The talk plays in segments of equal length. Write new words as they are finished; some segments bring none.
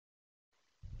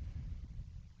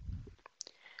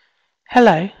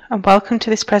Hello and welcome to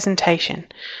this presentation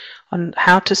on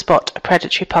how to spot a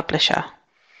predatory publisher.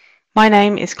 My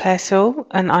name is Claire Sewell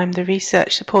and I'm the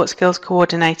Research Support Skills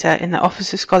Coordinator in the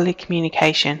Office of Scholarly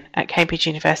Communication at Cambridge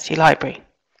University Library.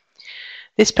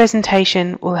 This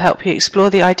presentation will help you explore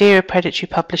the idea of predatory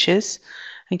publishers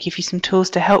and give you some tools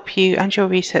to help you and your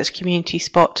research community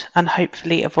spot and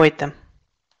hopefully avoid them.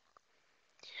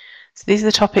 So these are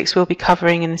the topics we'll be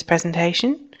covering in this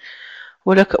presentation.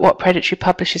 We'll look at what predatory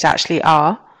publishers actually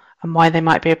are and why they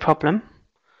might be a problem,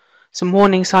 some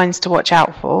warning signs to watch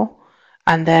out for,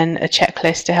 and then a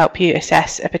checklist to help you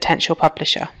assess a potential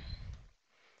publisher.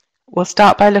 We'll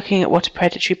start by looking at what a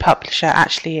predatory publisher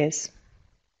actually is.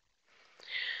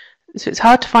 So it's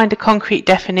hard to find a concrete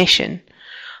definition,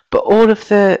 but all of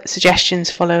the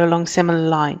suggestions follow along similar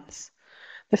lines.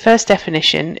 The first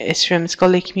definition is from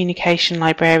scholarly communication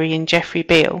librarian Geoffrey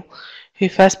Beale, who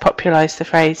first popularised the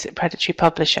phrase predatory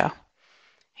publisher.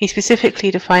 He specifically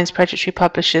defines predatory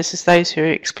publishers as those who are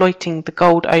exploiting the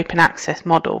gold open access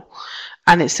model,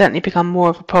 and it's certainly become more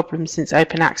of a problem since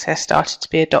open access started to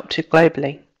be adopted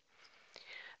globally.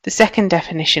 The second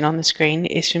definition on the screen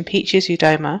is from Peaches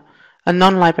Udoma, a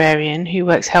non-librarian who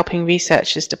works helping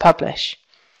researchers to publish.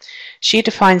 She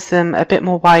defines them a bit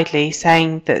more widely,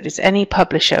 saying that it's any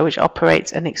publisher which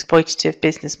operates an exploitative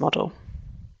business model.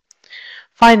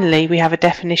 Finally, we have a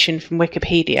definition from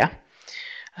Wikipedia,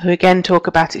 who again talk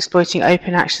about exploiting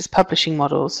open access publishing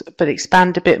models, but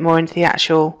expand a bit more into the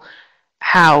actual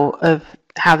how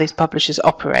these publishers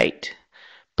operate,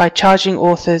 by charging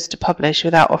authors to publish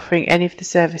without offering any of the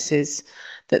services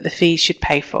that the fees should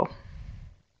pay for.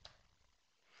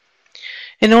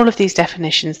 In all of these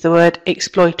definitions, the word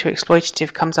exploit or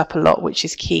exploitative comes up a lot, which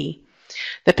is key.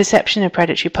 The perception of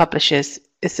predatory publishers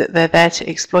is that they're there to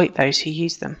exploit those who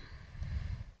use them.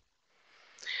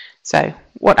 So,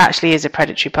 what actually is a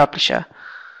predatory publisher?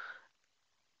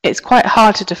 It's quite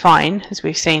hard to define, as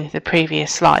we've seen in the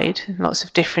previous slide, lots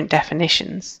of different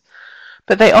definitions,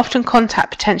 but they often contact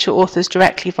potential authors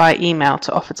directly via email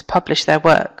to offer to publish their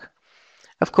work.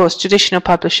 Of course, traditional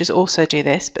publishers also do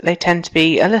this, but they tend to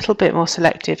be a little bit more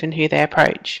selective in who they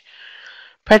approach.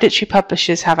 Predatory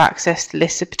publishers have access to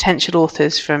lists of potential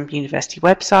authors from university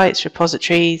websites,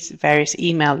 repositories, various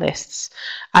email lists,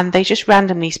 and they just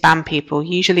randomly spam people,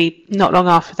 usually not long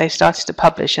after they've started to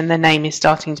publish and their name is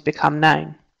starting to become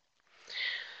known.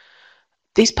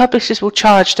 These publishers will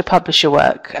charge to publish your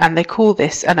work, and they call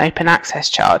this an open access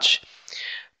charge,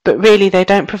 but really they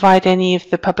don't provide any of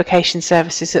the publication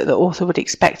services that the author would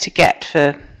expect to get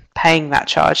for paying that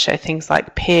charge, so things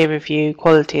like peer review,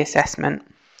 quality assessment.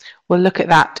 We'll look at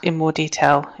that in more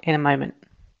detail in a moment.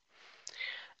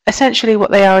 Essentially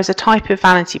what they are is a type of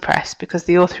vanity press because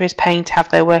the author is paying to have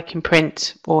their work in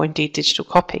print or indeed digital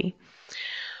copy.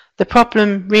 The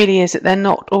problem really is that they're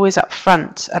not always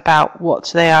upfront about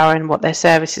what they are and what their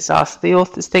services are, so the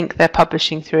authors think they're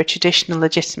publishing through a traditional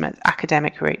legitimate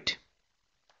academic route.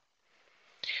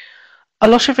 A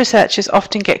lot of researchers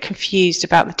often get confused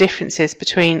about the differences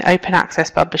between open access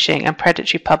publishing and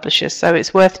predatory publishers, so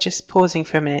it's worth just pausing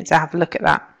for a minute to have a look at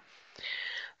that.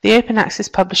 The open access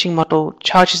publishing model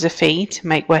charges a fee to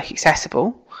make work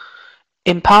accessible.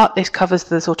 In part, this covers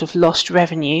the sort of lost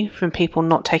revenue from people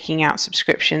not taking out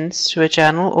subscriptions to a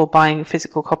journal or buying a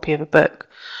physical copy of a book,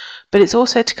 but it's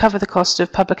also to cover the cost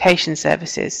of publication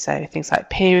services, so things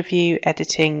like peer review,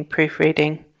 editing,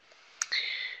 proofreading.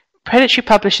 Predatory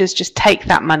publishers just take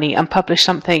that money and publish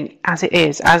something as it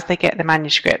is, as they get the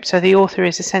manuscript, so the author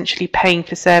is essentially paying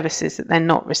for services that they're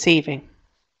not receiving.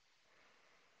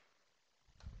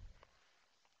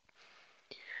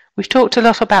 We've talked a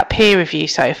lot about peer review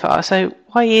so far, so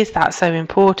why is that so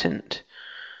important?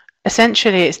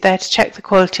 Essentially, it's there to check the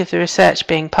quality of the research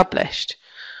being published.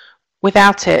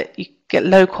 Without it, you get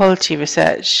low quality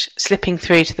research slipping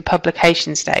through to the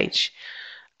publication stage.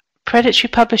 Predatory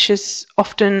publishers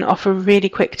often offer really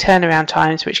quick turnaround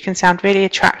times, which can sound really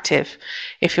attractive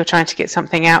if you're trying to get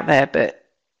something out there, but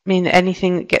mean that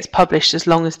anything that gets published as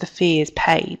long as the fee is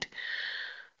paid.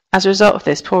 As a result of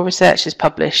this, poor research is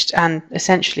published and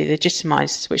essentially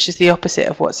legitimised, which is the opposite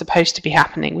of what's supposed to be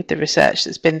happening with the research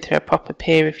that's been through a proper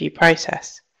peer review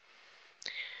process.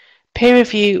 Peer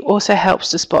review also helps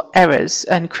to spot errors,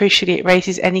 and crucially it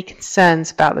raises any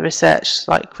concerns about the research,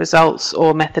 like results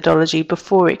or methodology,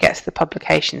 before it gets to the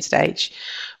publication stage,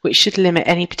 which should limit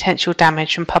any potential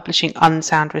damage from publishing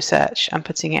unsound research and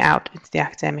putting it out into the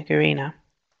academic arena.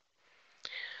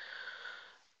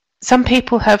 Some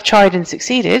people have tried and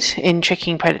succeeded in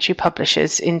tricking predatory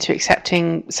publishers into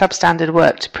accepting substandard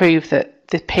work to prove that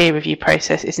the peer review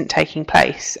process isn't taking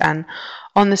place, and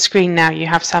on the screen now you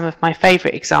have some of my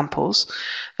favourite examples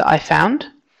that I found.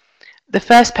 The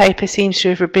first paper seems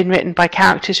to have been written by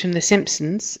characters from The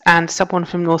Simpsons and someone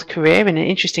from North Korea in an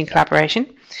interesting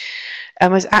collaboration,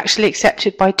 and was actually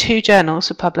accepted by 2 journals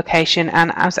for publication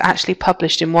and was actually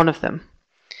published in one of them.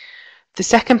 The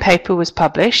second paper was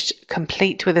published,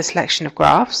 complete with a selection of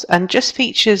graphs, and just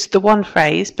features the one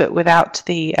phrase, but without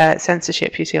the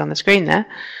censorship you see on the screen there,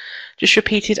 just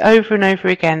repeated over and over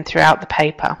again throughout the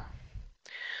paper.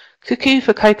 Cuckoo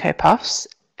for Cocoa Puffs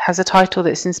has a title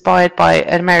that's inspired by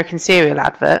an American cereal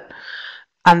advert,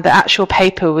 and the actual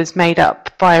paper was made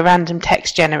up by a random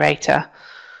text generator.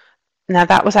 Now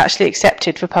that was actually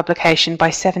accepted for publication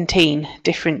by 17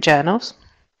 different journals.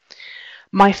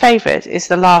 My favourite is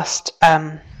the last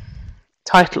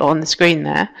title on the screen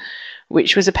there,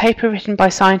 which was a paper written by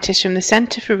scientists from the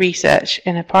Centre for Research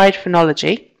in Applied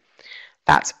Phrenology,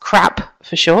 that's CRAP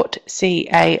for short,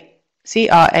 C-R-A-P,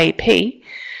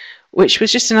 which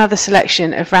was just another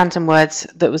selection of random words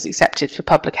that was accepted for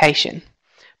publication.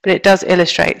 But it does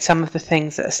illustrate some of the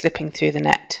things that are slipping through the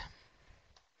net.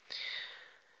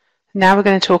 Now we're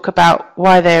going to talk about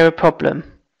why they're a problem.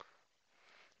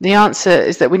 The answer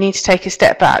is that we need to take a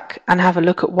step back and have a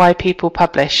look at why people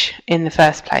publish in the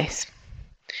first place.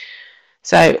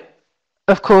 So,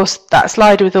 of course, that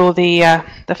slide with all the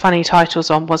funny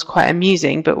titles on was quite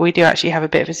amusing, but we do actually have a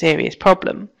bit of a serious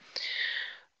problem.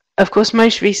 Of course,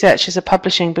 most researchers are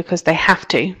publishing because they have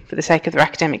to, for the sake of their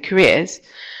academic careers,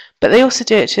 but they also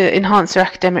do it to enhance their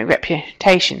academic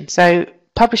reputation. So,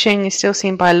 publishing is still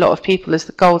seen by a lot of people as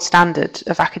the gold standard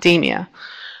of academia.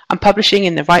 And publishing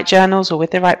in the right journals or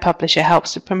with the right publisher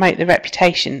helps to promote the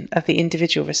reputation of the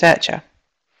individual researcher.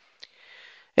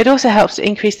 It also helps to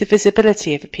increase the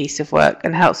visibility of a piece of work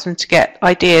and helps them to get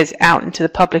ideas out into the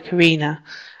public arena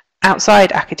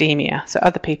outside academia so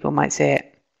other people might see it.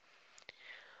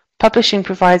 Publishing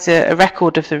provides a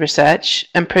record of the research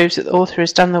and proves that the author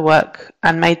has done the work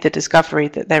and made the discovery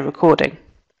that they're recording.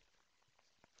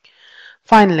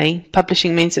 Finally,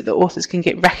 publishing means that the authors can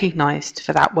get recognised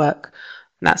for that work.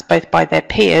 And that's both by their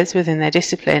peers within their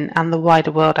discipline and the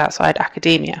wider world outside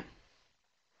academia.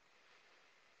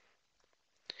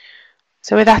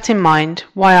 So with that in mind,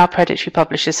 why are predatory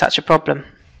publishers such a problem?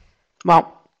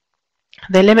 Well,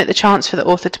 they limit the chance for the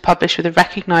author to publish with a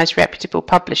recognised reputable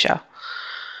publisher.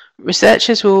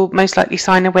 Researchers will most likely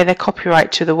sign away their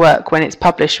copyright to the work when it's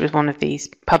published with one of these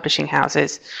publishing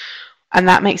houses, and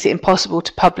that makes it impossible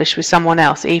to publish with someone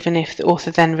else, even if the author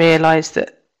then realise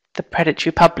that the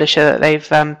predatory publisher that they've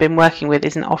been working with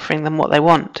isn't offering them what they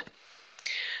want.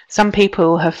 Some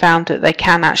people have found that they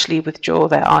can actually withdraw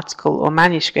their article or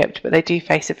manuscript, but they do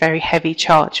face a very heavy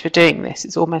charge for doing this.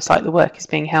 It's almost like the work is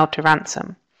being held to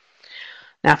ransom.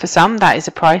 Now for some that is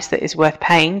a price that is worth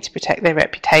paying to protect their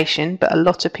reputation, but a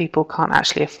lot of people can't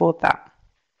actually afford that.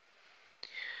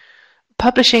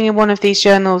 Publishing in one of these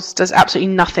journals does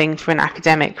absolutely nothing for an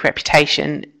academic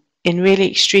reputation. In really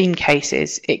extreme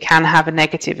cases, it can have a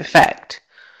negative effect.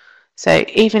 So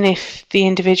even if the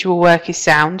individual work is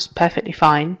sound, perfectly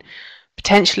fine,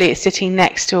 potentially it's sitting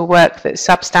next to a work that's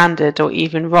substandard or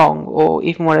even wrong, or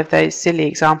even one of those silly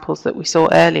examples that we saw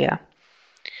earlier.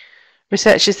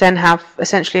 Researchers then have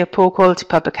essentially a poor quality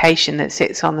publication that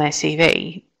sits on their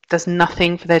CV, does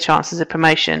nothing for their chances of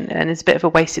promotion, and is a bit of a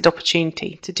wasted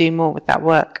opportunity to do more with that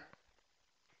work.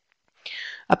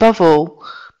 Above all,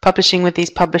 publishing with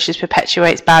these publishers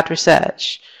perpetuates bad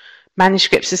research.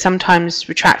 Manuscripts are sometimes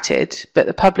retracted, but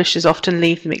the publishers often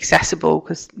leave them accessible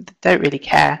because they don't really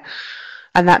care.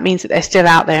 And that means that they're still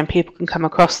out there and people can come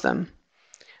across them.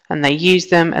 And they use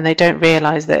them and they don't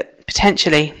realise that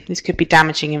potentially this could be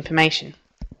damaging information.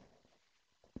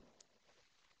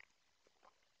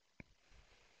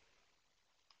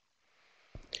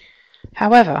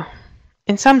 However,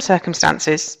 in some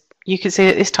circumstances, you can see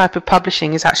that this type of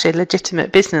publishing is actually a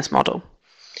legitimate business model.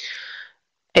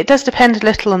 It does depend a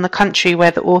little on the country where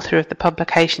the author of the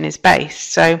publication is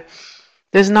based. So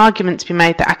there's an argument to be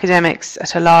made that academics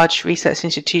at a large research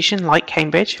institution like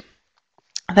Cambridge,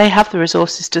 they have the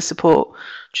resources to support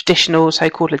traditional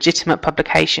so-called legitimate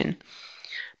publication.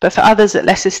 But for others at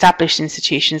less established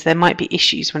institutions, there might be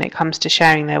issues when it comes to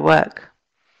sharing their work.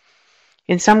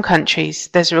 In some countries,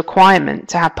 there's a requirement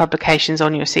to have publications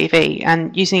on your CV,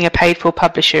 and using a paid-for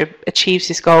publisher achieves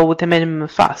this goal with the minimum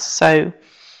of fuss. So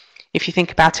if you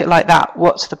think about it like that,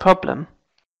 what's the problem?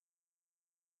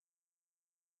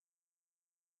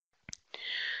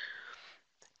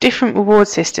 Different reward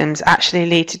systems actually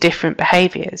lead to different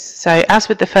behaviours. So as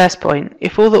with the first point,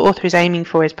 if all the author is aiming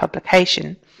for is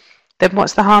publication, then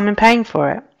what's the harm in paying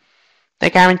for it? They're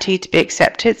guaranteed to be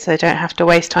accepted, so they don't have to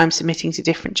waste time submitting to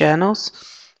different journals,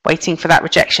 waiting for that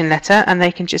rejection letter, and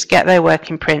they can just get their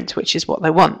work in print, which is what they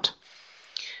want.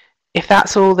 If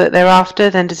that's all that they're after,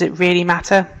 then does it really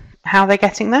matter how they're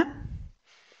getting there?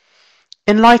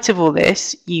 In light of all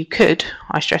this, you could,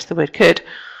 I stress the word could,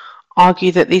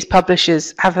 argue that these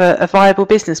publishers have a viable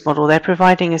business model. They're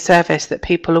providing a service that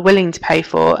people are willing to pay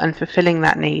for and fulfilling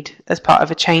that need as part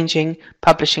of a changing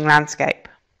publishing landscape.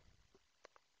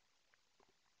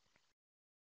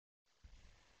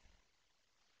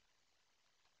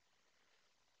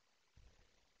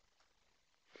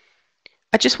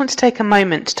 I just want to take a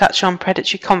moment to touch on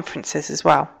predatory conferences as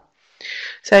well.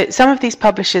 So some of these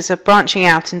publishers are branching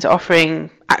out into offering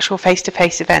actual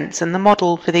face-to-face events, and the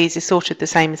model for these is sort of the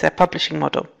same as their publishing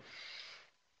model.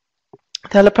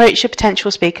 They'll approach a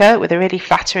potential speaker with a really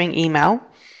flattering email,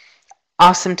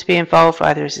 ask them to be involved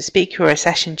either as a speaker or a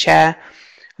session chair,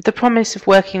 with the promise of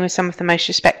working with some of the most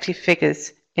respected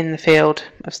figures in the field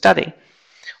of study.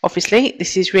 Obviously,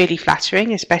 this is really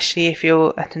flattering, especially if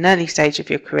you're at an early stage of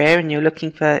your career and you're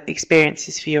looking for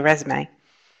experiences for your resume.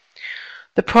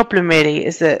 The problem really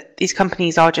is that these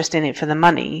companies are just in it for the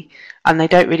money, and they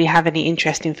don't really have any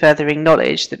interest in furthering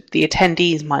knowledge. The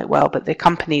attendees might well, but the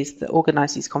companies that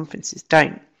organise these conferences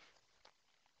don't.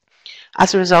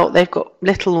 As a result, they've got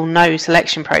little or no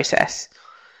selection process,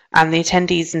 and the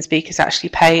attendees and speakers actually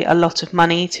pay a lot of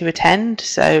money to attend.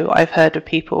 So I've heard of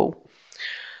people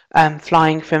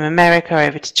flying from America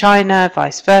over to China,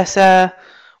 vice versa,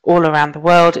 all around the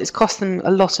world. It's cost them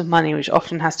a lot of money, which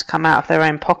often has to come out of their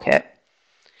own pocket,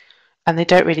 and they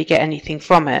don't really get anything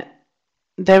from it.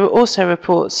 There are also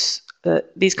reports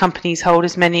that these companies hold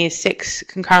as many as 6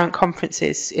 concurrent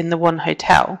conferences in the one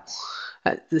hotel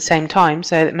at the same time,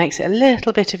 so it makes it a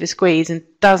little bit of a squeeze and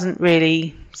doesn't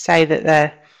really say that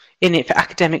they're in it for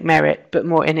academic merit, but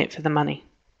more in it for the money.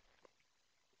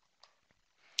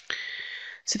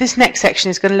 So this next section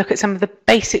is going to look at some of the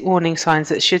basic warning signs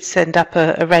that should send up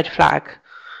a red flag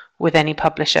with any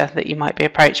publisher that you might be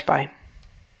approached by.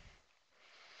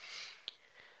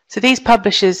 So these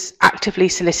publishers actively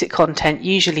solicit content,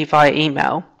 usually via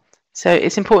email. So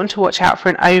it's important to watch out for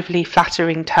an overly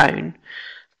flattering tone.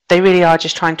 They really are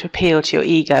just trying to appeal to your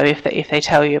ego if they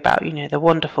tell you about, the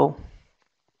wonderful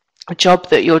job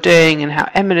that you're doing and how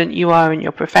eminent you are in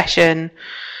your profession.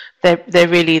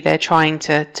 They're trying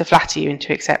to flatter you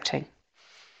into accepting.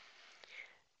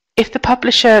 If the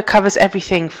publisher covers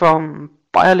everything from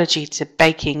biology to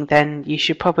baking, then you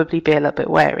should probably be a little bit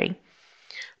wary.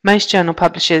 Most journal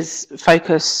publishers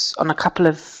focus on a couple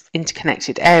of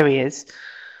interconnected areas.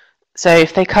 So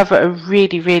if they cover a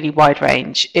really, really wide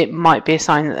range, it might be a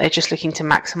sign that they're just looking to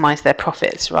maximize their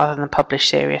profits rather than publish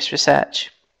serious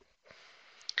research.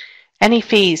 Any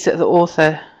fees that the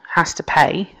author has to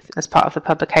pay as part of the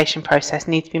publication process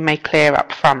need to be made clear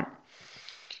up front.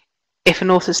 If an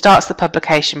author starts the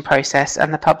publication process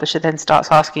and the publisher then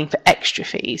starts asking for extra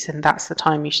fees, then that's the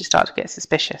time you should start to get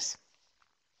suspicious.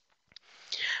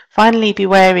 Finally, be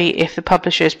wary if the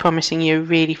publisher is promising you a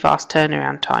really fast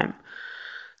turnaround time.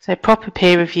 So proper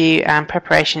peer review and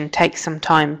preparation takes some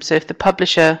time. So if the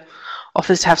publisher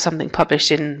offers to have something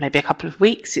published in maybe a couple of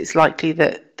weeks, it's likely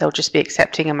that they'll just be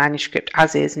accepting a manuscript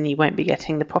as is and you won't be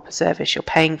getting the proper service you're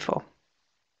paying for.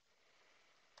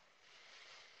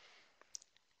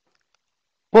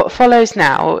 What follows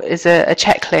now is a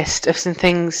checklist of some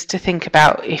things to think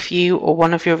about if you or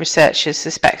one of your researchers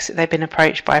suspects that they've been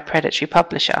approached by a predatory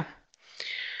publisher.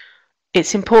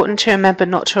 It's important to remember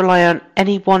not to rely on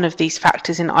any one of these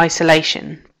factors in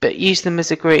isolation, but use them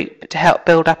as a group to help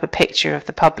build up a picture of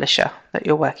the publisher that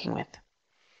you're working with.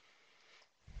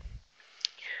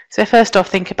 So first off,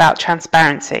 think about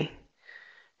transparency.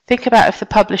 Think about if the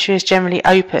publisher is generally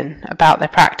open about their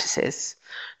practices.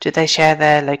 Do they share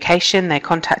their location, their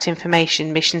contact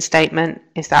information, mission statement?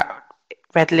 Is that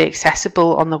readily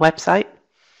accessible on the website?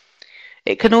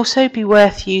 It can also be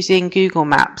worth using Google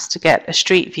Maps to get a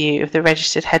street view of the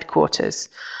registered headquarters,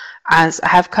 as I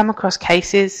have come across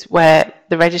cases where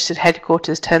the registered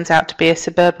headquarters turns out to be a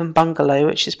suburban bungalow,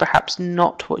 which is perhaps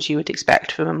not what you would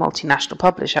expect from a multinational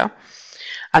publisher,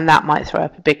 and that might throw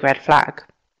up a big red flag.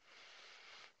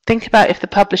 Think about if the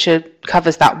publisher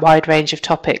covers that wide range of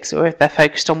topics or if they're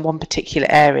focused on one particular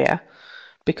area,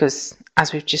 because,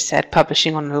 as we've just said,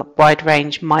 publishing on a wide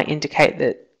range might indicate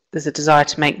that there's a desire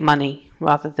to make money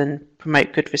rather than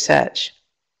promote good research.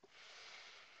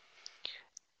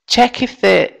 Check if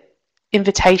the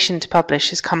invitation to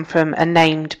publish has come from a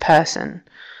named person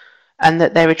and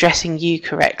that they're addressing you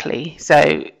correctly.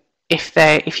 So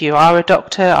if you are a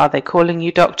doctor, are they calling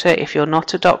you doctor? If you're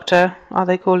not a doctor, are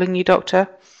they calling you doctor?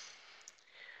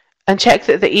 And check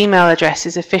that the email address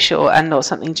is official and not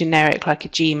something generic like a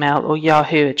Gmail or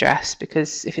Yahoo address,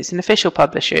 because if it's an official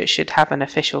publisher, it should have an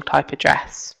official type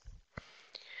address.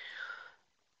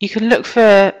 You can look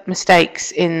for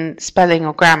mistakes in spelling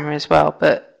or grammar as well,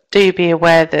 but do be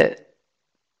aware that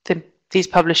these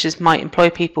publishers might employ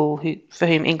people for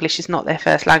whom English is not their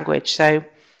first language, so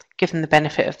give them the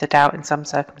benefit of the doubt in some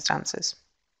circumstances.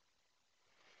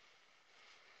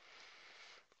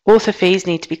 Author fees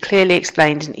need to be clearly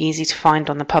explained and easy to find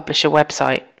on the publisher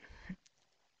website.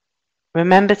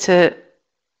 Remember to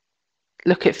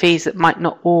look at fees that might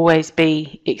not always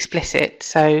be explicit,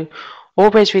 so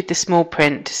always read the small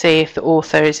print to see if the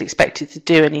author is expected to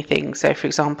do anything. So, for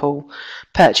example,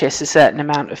 purchase a certain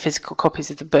amount of physical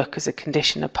copies of the book as a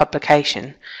condition of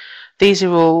publication. These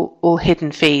are all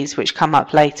hidden fees which come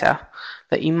up later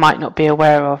that you might not be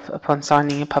aware of upon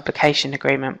signing a publication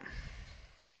agreement.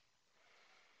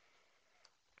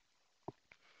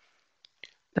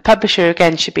 The publisher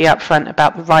again should be upfront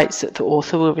about the rights that the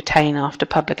author will retain after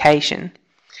publication,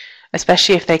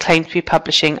 especially if they claim to be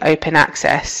publishing open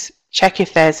access. Check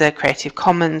if there's a Creative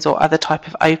Commons or other type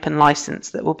of open license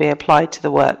that will be applied to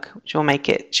the work, which will make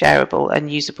it shareable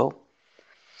and usable.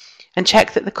 And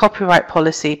check that the copyright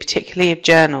policy, particularly of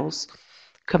journals,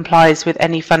 complies with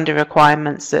any funder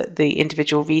requirements that the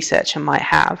individual researcher might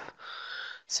have.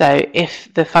 So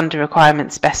if the funder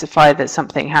requirements specify that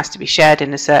something has to be shared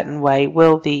in a certain way,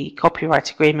 will the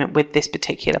copyright agreement with this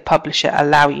particular publisher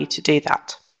allow you to do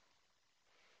that?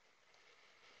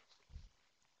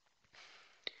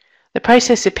 The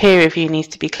process of peer review needs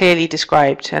to be clearly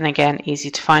described and again easy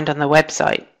to find on the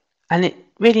website, and it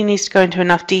really needs to go into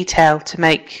enough detail to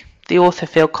make the author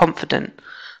feel confident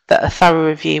that a thorough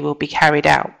review will be carried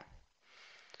out.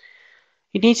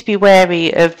 You need to be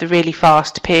wary of the really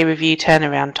fast peer review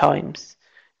turnaround times.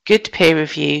 Good peer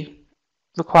review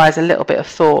requires a little bit of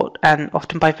thought and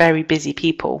often by very busy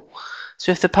people.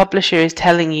 So if the publisher is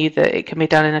telling you that it can be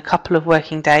done in a couple of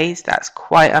working days, that's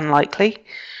quite unlikely.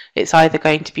 It's either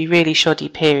going to be really shoddy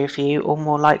peer review or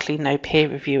more likely no peer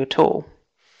review at all.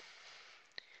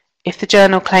 If the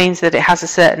journal claims that it has a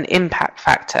certain impact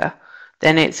factor,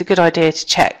 then it's a good idea to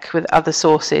check with other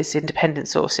sources, independent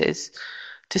sources,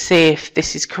 to see if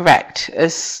this is correct,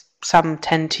 as some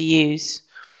tend to use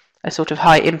a sort of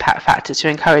high impact factor to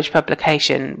encourage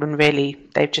publication when really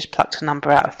they've just plucked a number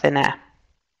out of thin air.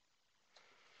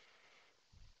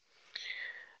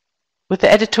 With the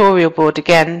editorial board,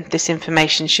 again, this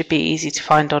information should be easy to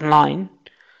find online.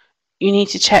 You need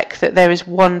to check that there is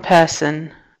one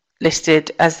person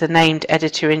listed as the named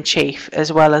editor-in-chief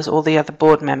as well as all the other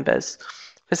board members,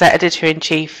 because that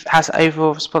editor-in-chief has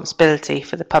overall responsibility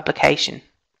for the publication.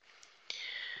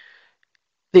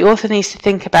 The author needs to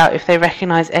think about if they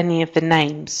recognise any of the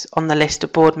names on the list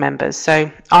of board members.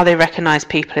 So, are they recognised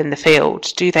people in the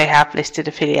field? Do they have listed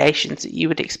affiliations that you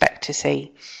would expect to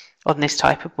see on this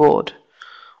type of board?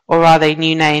 Or are they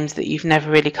new names that you've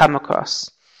never really come across?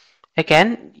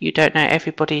 Again, you don't know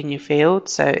everybody in your field,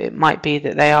 so it might be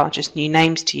that they are just new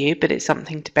names to you, but it's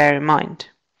something to bear in mind.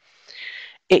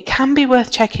 It can be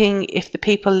worth checking if the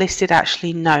people listed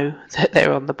actually know that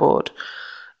they're on the board.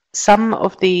 Some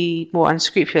of the more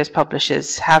unscrupulous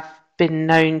publishers have been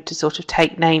known to sort of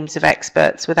take names of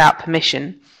experts without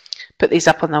permission, put these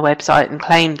up on their website and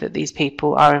claim that these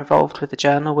people are involved with the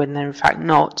journal when they're in fact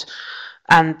not,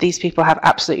 and these people have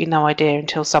absolutely no idea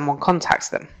until someone contacts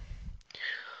them.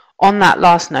 On that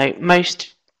last note,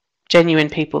 most genuine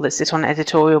people that sit on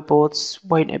editorial boards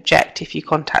won't object if you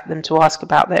contact them to ask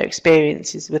about their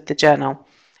experiences with the journal.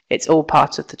 It's all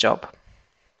part of the job.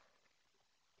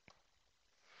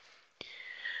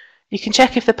 You can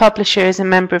check if the publisher is a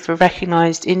member of a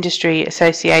recognised industry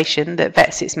association that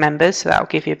vets its members, so that will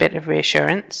give you a bit of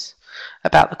reassurance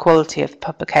about the quality of the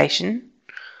publication.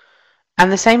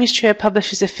 And the same is true of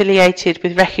publishers affiliated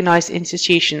with recognised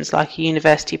institutions like a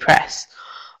university press,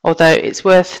 although it's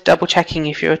worth double checking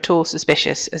if you're at all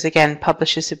suspicious, as again,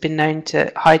 publishers have been known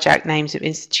to hijack names of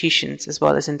institutions as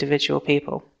well as individual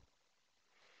people.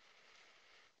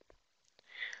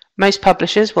 Most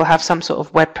publishers will have some sort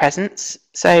of web presence,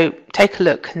 so take a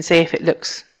look and see if it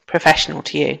looks professional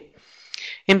to you.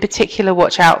 In particular,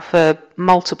 watch out for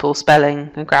multiple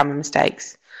spelling and grammar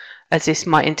mistakes, as this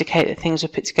might indicate that things were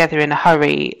put together in a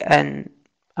hurry and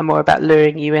are more about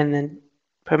luring you in than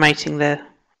promoting the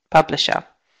publisher.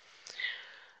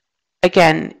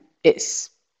 Again, it's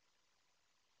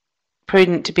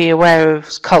prudent to be aware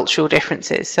of cultural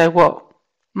differences, so what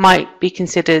might be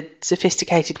considered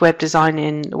sophisticated web design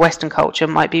in Western culture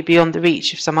might be beyond the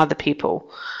reach of some other people,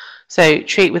 so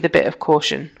treat with a bit of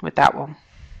caution with that one.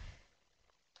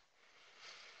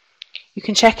 You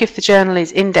can check if the journal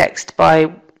is indexed by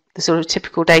the sort of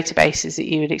typical databases that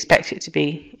you would expect it to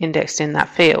be indexed in that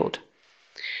field.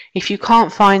 If you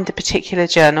can't find the particular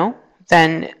journal,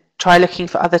 then try looking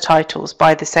for other titles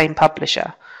by the same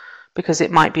publisher, because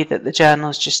it might be that the journal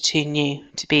is just too new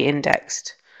to be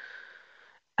indexed.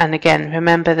 And again,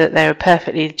 remember that there are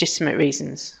perfectly legitimate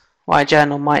reasons why a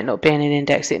journal might not be in an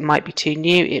index. It might be too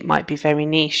new, it might be very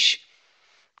niche.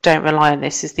 Don't rely on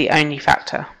this as the only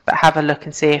factor, but have a look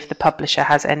and see if the publisher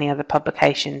has any other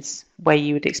publications where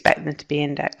you would expect them to be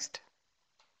indexed.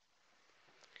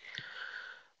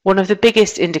 One of the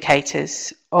biggest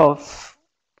indicators of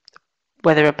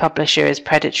whether a publisher is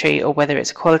predatory or whether it's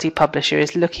a quality publisher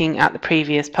is looking at the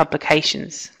previous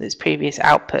publications, its previous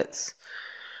outputs.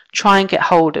 Try and get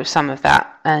hold of some of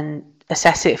that and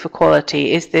assess it for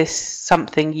quality. Is this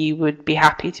something you would be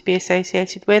happy to be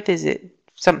associated with? Is it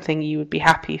something you would be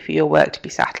happy for your work to be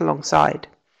sat alongside?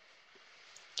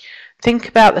 Think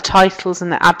about the titles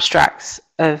and the abstracts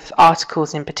of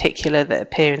articles in particular that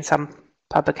appear in some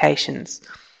publications,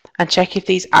 and check if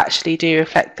these actually do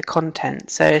reflect the content.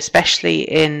 So especially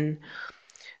in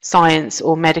science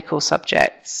or medical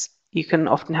subjects, you can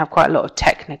often have quite a lot of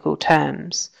technical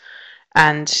terms,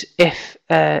 and if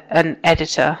an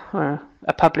editor or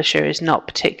a publisher is not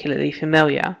particularly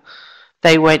familiar,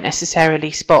 they won't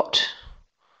necessarily spot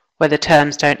where the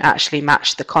terms don't actually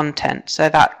match the content. So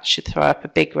that should throw up a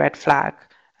big red flag,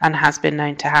 and has been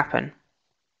known to happen.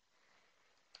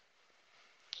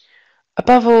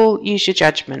 Above all, use your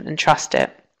judgment and trust it.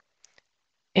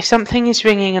 If something is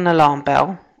ringing an alarm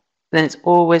bell, then it's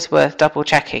always worth double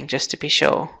checking just to be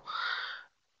sure.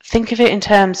 Think of it in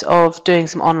terms of doing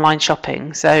some online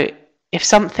shopping. So if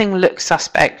something looks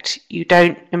suspect, you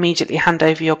don't immediately hand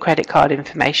over your credit card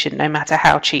information, no matter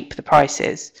how cheap the price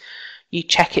is. You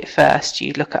check it first,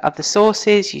 you look at other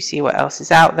sources, you see what else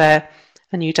is out there,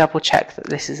 and you double check that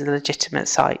this is a legitimate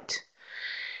site.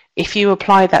 If you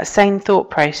apply that same thought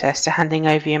process to handing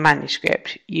over your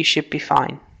manuscript, you should be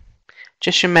fine.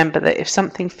 Just remember that if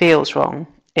something feels wrong,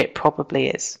 it probably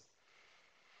is.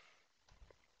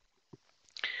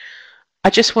 I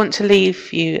just want to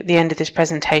leave you at the end of this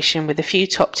presentation with a few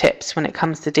top tips when it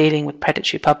comes to dealing with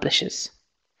predatory publishers.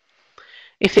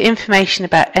 If the information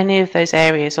about any of those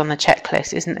areas on the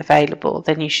checklist isn't available,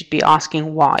 then you should be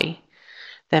asking why.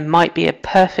 There might be a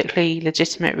perfectly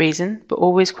legitimate reason, but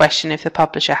always question if the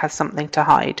publisher has something to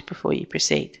hide before you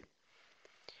proceed.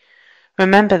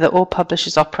 Remember that all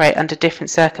publishers operate under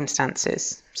different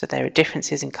circumstances, so there are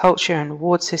differences in culture and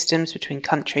reward systems between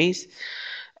countries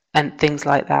and things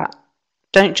like that.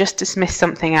 Don't just dismiss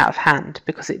something out of hand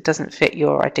because it doesn't fit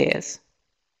your ideas.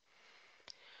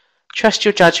 Trust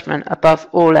your judgment above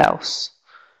all else.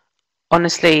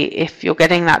 Honestly, if you're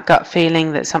getting that gut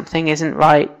feeling that something isn't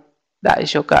right, that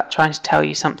is your gut trying to tell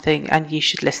you something, and you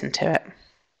should listen to it.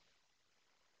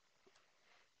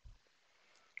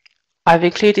 I've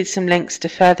included some links to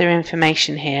further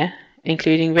information here,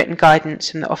 including written guidance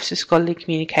from the Office of Scholarly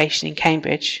Communication in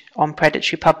Cambridge on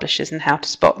predatory publishers and how to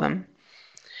spot them,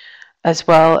 as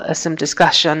well as some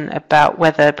discussion about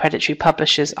whether predatory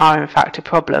publishers are in fact a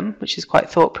problem, which is quite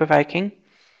thought-provoking,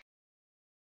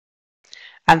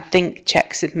 and Think,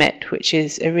 Check, Submit, which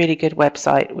is a really good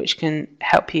website which can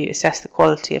help you assess the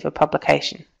quality of a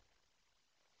publication.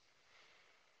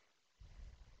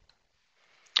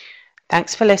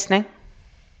 Thanks for listening.